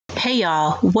Hey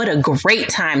y'all, what a great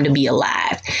time to be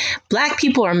alive. Black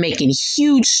people are making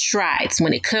huge strides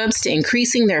when it comes to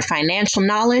increasing their financial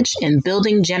knowledge and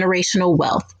building generational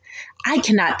wealth. I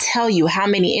cannot tell you how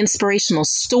many inspirational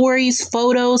stories,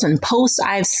 photos, and posts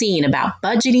I've seen about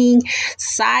budgeting,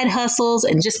 side hustles,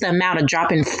 and just the amount of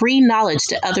dropping free knowledge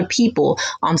to other people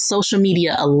on social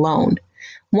media alone.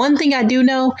 One thing I do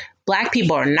know, Black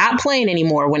people are not playing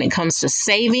anymore when it comes to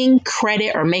saving,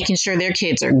 credit, or making sure their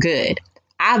kids are good.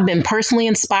 I've been personally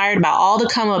inspired by all the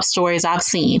come up stories I've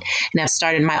seen and have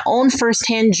started my own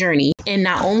firsthand journey in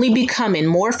not only becoming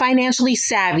more financially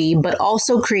savvy, but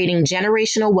also creating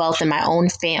generational wealth in my own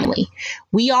family.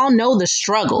 We all know the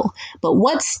struggle, but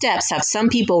what steps have some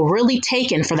people really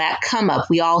taken for that come up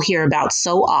we all hear about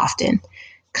so often?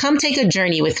 Come take a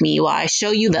journey with me while I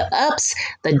show you the ups,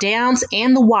 the downs,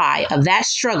 and the why of that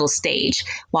struggle stage,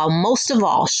 while most of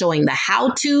all showing the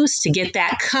how-tos to get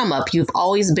that come up you've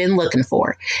always been looking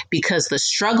for. Because the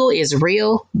struggle is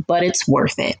real, but it's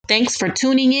worth it. Thanks for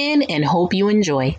tuning in and hope you enjoy.